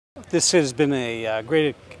This has been a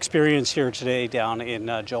great experience here today down in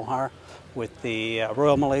Johor with the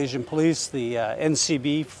Royal Malaysian Police, the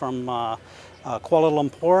NCB from Kuala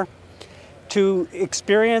Lumpur, to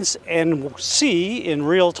experience and see in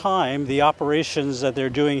real time the operations that they're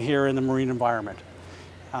doing here in the marine environment.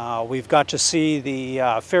 We've got to see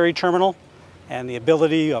the ferry terminal and the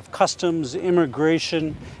ability of customs,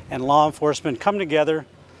 immigration, and law enforcement come together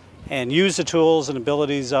and use the tools and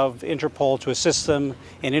abilities of Interpol to assist them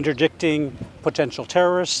in interdicting potential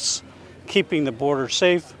terrorists, keeping the border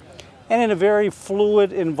safe, and in a very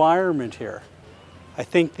fluid environment here. I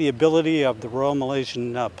think the ability of the Royal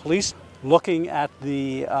Malaysian Police looking at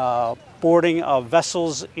the boarding of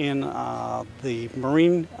vessels in the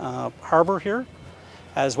marine harbor here,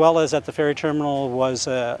 as well as at the ferry terminal, was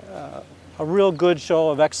a real good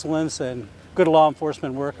show of excellence and good law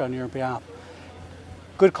enforcement work on your behalf.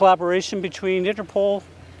 Good collaboration between Interpol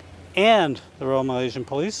and the Royal Malaysian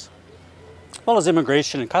Police, as well as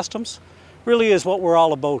immigration and customs, really is what we're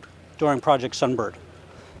all about during Project Sunbird.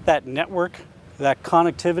 That network, that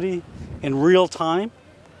connectivity in real time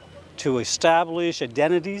to establish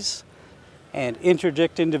identities and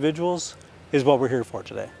interdict individuals is what we're here for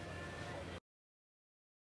today.